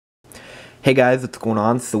Hey guys, what's going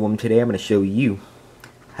on? So today I'm going to show you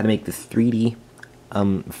how to make this 3D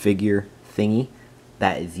figure thingy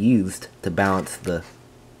that is used to balance the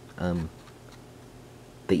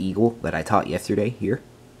eagle that I taught yesterday here.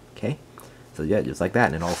 Okay, so yeah, just like that,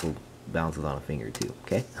 and it also balances on a finger too.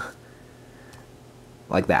 Okay,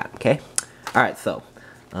 like that. Okay, all right. So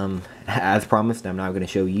as promised, I'm now going to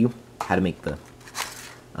show you how to make the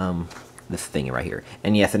this thing right here.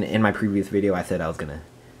 And yes, in my previous video, I said I was going to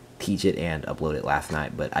teach it and upload it last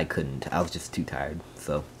night, but I couldn't. I was just too tired,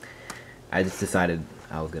 so I just decided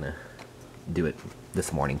I was gonna do it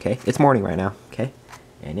this morning. Okay, it's morning right now. Okay,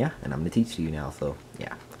 and yeah, and I'm gonna teach you now. So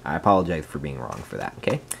yeah, I apologize for being wrong for that.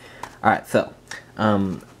 Okay, all right. So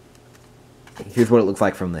here's what it looks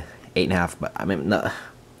like from the 8.5, but I mean the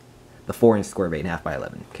 4-inch square of 8.5 by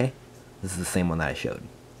 11. Okay, this is the same one that I showed.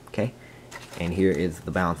 Okay, and here is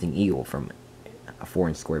the balancing eagle from a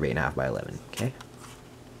 4-inch square of 8.5 by 11. Okay.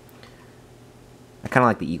 I kind of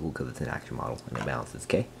like the eagle because it's an action model and it balances,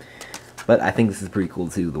 okay? But I think this is pretty cool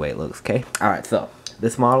too, the way it looks, okay? Alright, so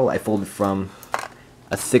this model I folded from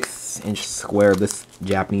a 6-inch square of this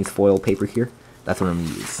Japanese foil paper here. That's what I'm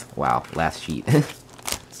going to use. Wow, last sheet.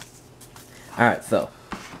 Alright, so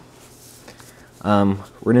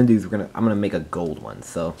we're going to do is I'm going to make a gold one.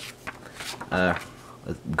 So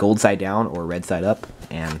gold side down or red side up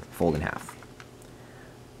and fold in half.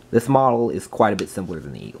 This model is quite a bit simpler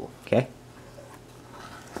than the eagle, okay?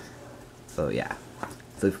 So yeah,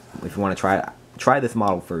 so if you want to try this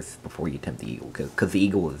model first before you attempt the eagle, because the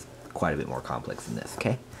eagle is quite a bit more complex than this,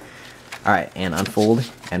 okay? Alright, and unfold,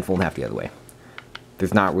 and fold half the other way.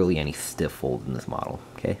 There's not really any stiff fold in this model,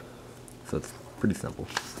 okay? So it's pretty simple.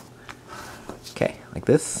 Okay, like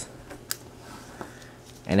this.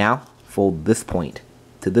 And now, fold this point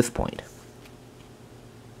to this point.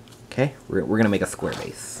 Okay, we're going to make a square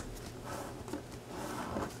base.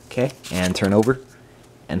 Okay, and turn over.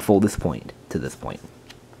 And fold this point to this point.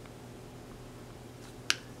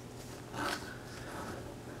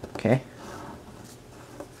 Okay.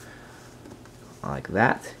 Like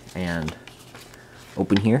that. And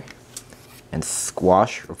open here. And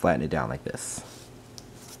squash or flatten it down like this.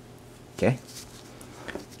 Okay.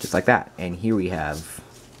 Just like that. And here we have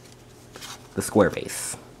the square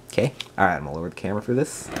base. Okay. Alright, I'm going to lower the camera for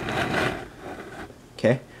this.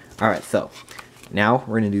 Okay. Alright, so now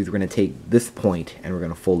we're going to do is we're going to take this point and we're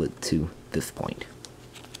going to fold it to this point.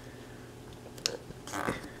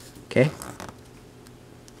 Okay?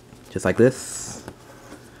 Just like this.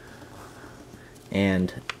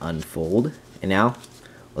 And unfold. And now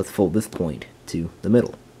let's fold this point to the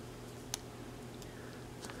middle.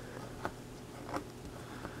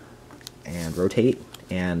 And rotate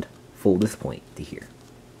and fold this point to here.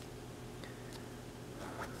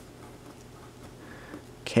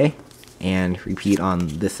 Okay? And repeat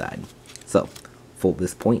on this side. So, fold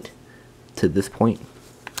this point to this point.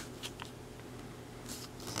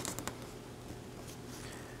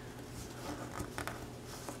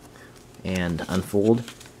 And unfold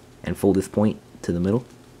and fold this point to the middle.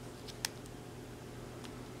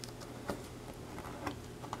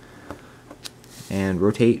 And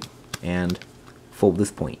rotate and fold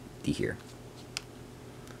this point to here.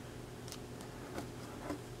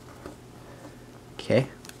 Okay,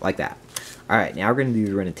 like that. Alright, now we're going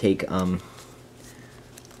to take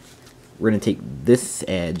this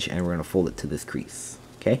edge and we're going to fold it to this crease.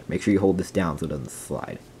 Okay? Make sure you hold this down so it doesn't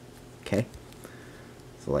slide. Okay?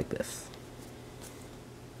 So like this.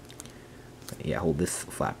 Yeah, hold this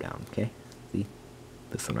flap down. Okay? See?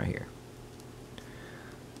 This one right here.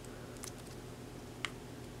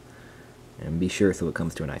 And be sure so it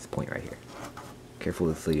comes to a nice point right here.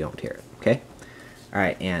 Careful so you don't tear it. Okay?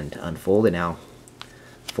 Alright, and unfold it now.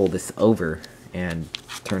 Fold this over and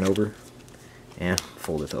turn over and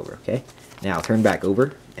fold this over, okay? Now turn back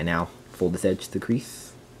over and now fold this edge to the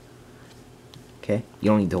crease. Okay? You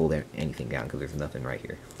don't need to hold anything down because there's nothing right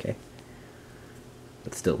here, okay?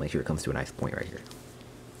 But still make sure it comes to a nice point right here.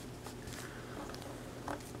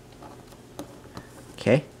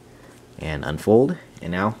 Okay? And unfold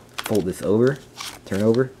and now fold this over, turn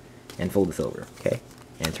over, and fold this over, okay?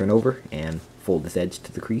 And turn over and fold this edge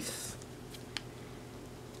to the crease.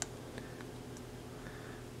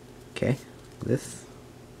 Okay, this.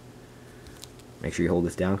 Make sure you hold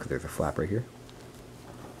this down because there's a flap right here.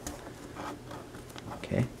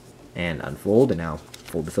 Okay, and unfold, and now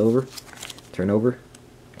fold this over, turn over,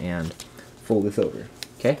 and fold this over.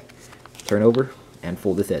 Okay, turn over, and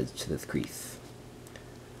fold this edge to this crease.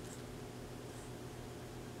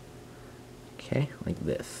 Okay, like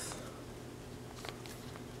this.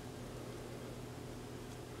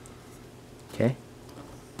 Okay.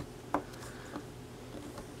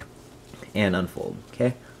 and unfold,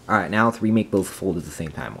 okay? Alright, now let's remake those fold at the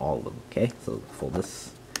same time, all of them, okay? So fold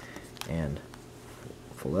this, and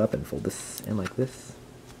fold up, and fold this in like this.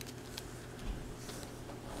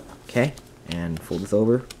 Okay, and fold this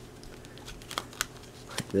over,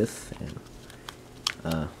 like this, and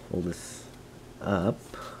fold this up,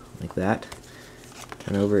 like that.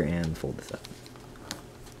 Turn over and fold this up.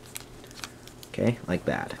 Okay, like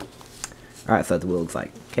that. Alright, so that's what it looks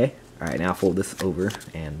like, okay? Alright, now fold this over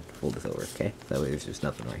and fold this over, okay? That way there's just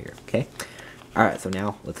nothing right here, okay? Alright, so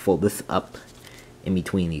now let's fold this up in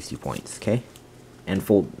between these 2 points, okay? And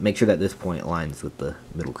make sure that this point aligns with the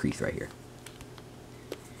middle crease right here.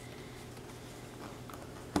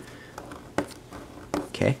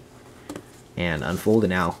 Okay? And unfold, and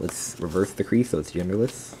now let's reverse the crease so it's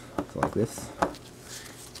genderless, so like this.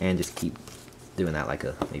 And just keep doing that like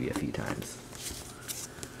maybe a few times.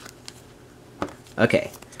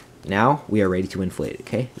 Okay, now we are ready to inflate it,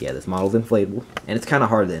 okay? Yeah, this model's inflatable, and it's kind of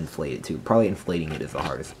hard to inflate it too. Probably inflating it is the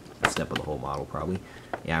hardest step of the whole model, probably.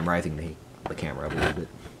 Yeah, I'm rising the camera up a little bit,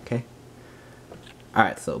 okay?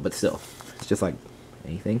 Alright, so, but still, it's just like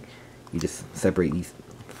anything. You just separate these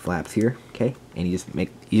flaps here, okay? And you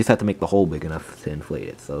just have to make the hole big enough to inflate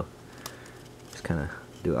it, so just kind of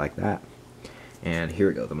do it like that. And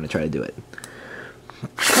here it goes, I'm going to try to do it.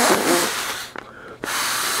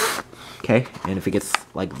 Okay, and if it gets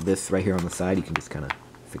like this right here on the side, you can just kind of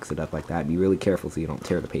fix it up like that. Be really careful so you don't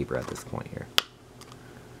tear the paper at this point here.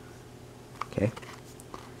 Okay,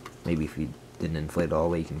 maybe if you didn't inflate it all the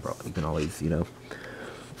way, you can always, you know.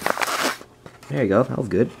 There you go, that was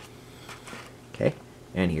good. Okay,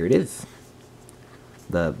 and here it is.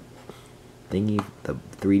 The thingy, the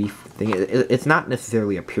 3D thing. It's not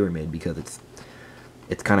necessarily a pyramid because it's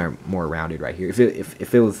kind of more rounded right here.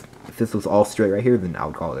 If this was all straight right here, then I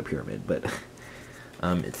would call it a pyramid. But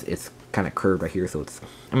it's kind of curved right here, so it's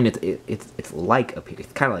like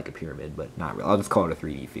it's kind of like a pyramid, but not really. I'll just call it a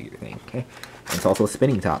 3D figure thing. Okay, and it's also a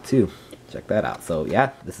spinning top too. Check that out. So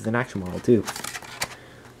yeah, this is an action model too,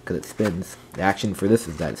 because it spins. The action for this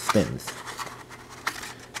is that it spins.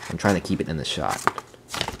 I'm trying to keep it in the shot.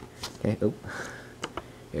 Okay. Oh,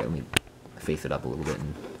 here, let me face it up a little bit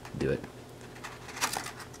and do it.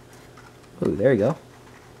 Oh, there you go.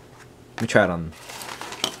 Let me try it on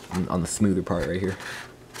the smoother part right here.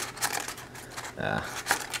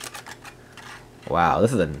 Wow,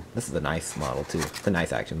 this is a nice model too. It's a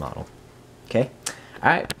nice action model. Okay, all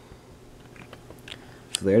right.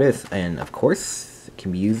 So there it is, and of course it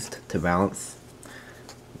can be used to balance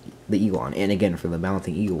the eagle on. And again, for the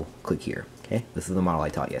balancing eagle, click here. Okay, this is the model I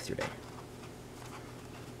taught yesterday.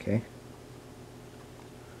 Okay,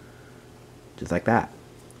 just like that.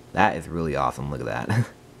 That is really awesome. Look at that.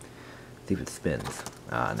 See if it spins.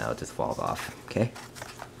 No, it just falls off. Okay.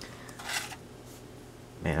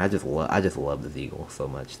 Man, I just love this eagle so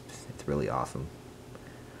much. It's really awesome.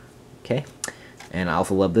 Okay. And I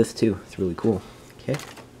also love this too. It's really cool. Okay.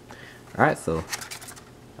 All right. So,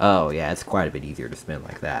 oh yeah, it's quite a bit easier to spin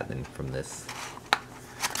like that than from this.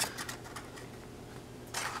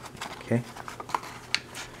 Okay.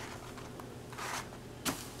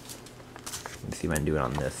 Let's see if I can do it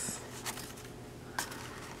on this.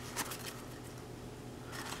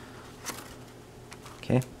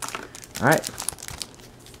 Okay. Alright.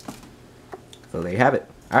 So there you have it.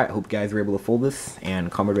 Alright, hope you guys were able to fold this, and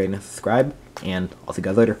comment, rate, and subscribe, and I'll see you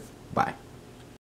guys later. Bye.